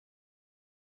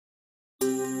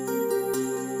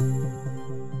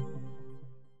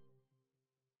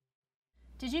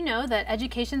Did you know that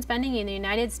education spending in the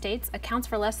United States accounts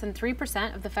for less than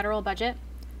 3% of the federal budget?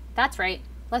 That's right,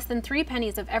 less than 3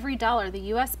 pennies of every dollar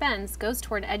the U.S. spends goes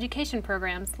toward education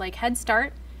programs like Head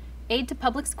Start, aid to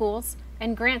public schools,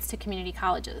 and grants to community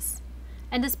colleges.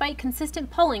 And despite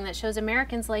consistent polling that shows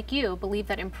Americans like you believe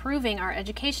that improving our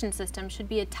education system should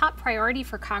be a top priority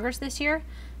for Congress this year,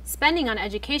 spending on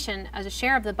education as a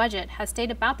share of the budget has stayed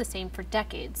about the same for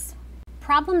decades.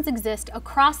 Problems exist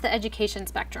across the education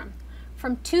spectrum,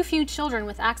 from too few children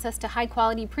with access to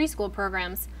high-quality preschool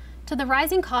programs to the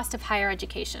rising cost of higher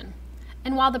education.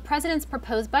 And while the President's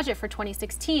proposed budget for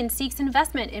 2016 seeks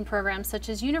investment in programs such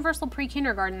as universal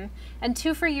pre-kindergarten and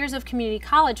 2 free years of community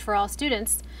college for all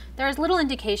students, there is little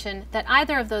indication that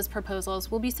either of those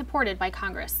proposals will be supported by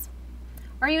Congress.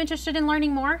 Are you interested in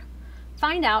learning more?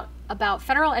 Find out about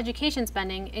federal education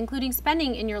spending, including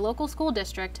spending in your local school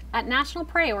district, at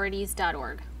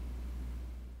nationalpriorities.org.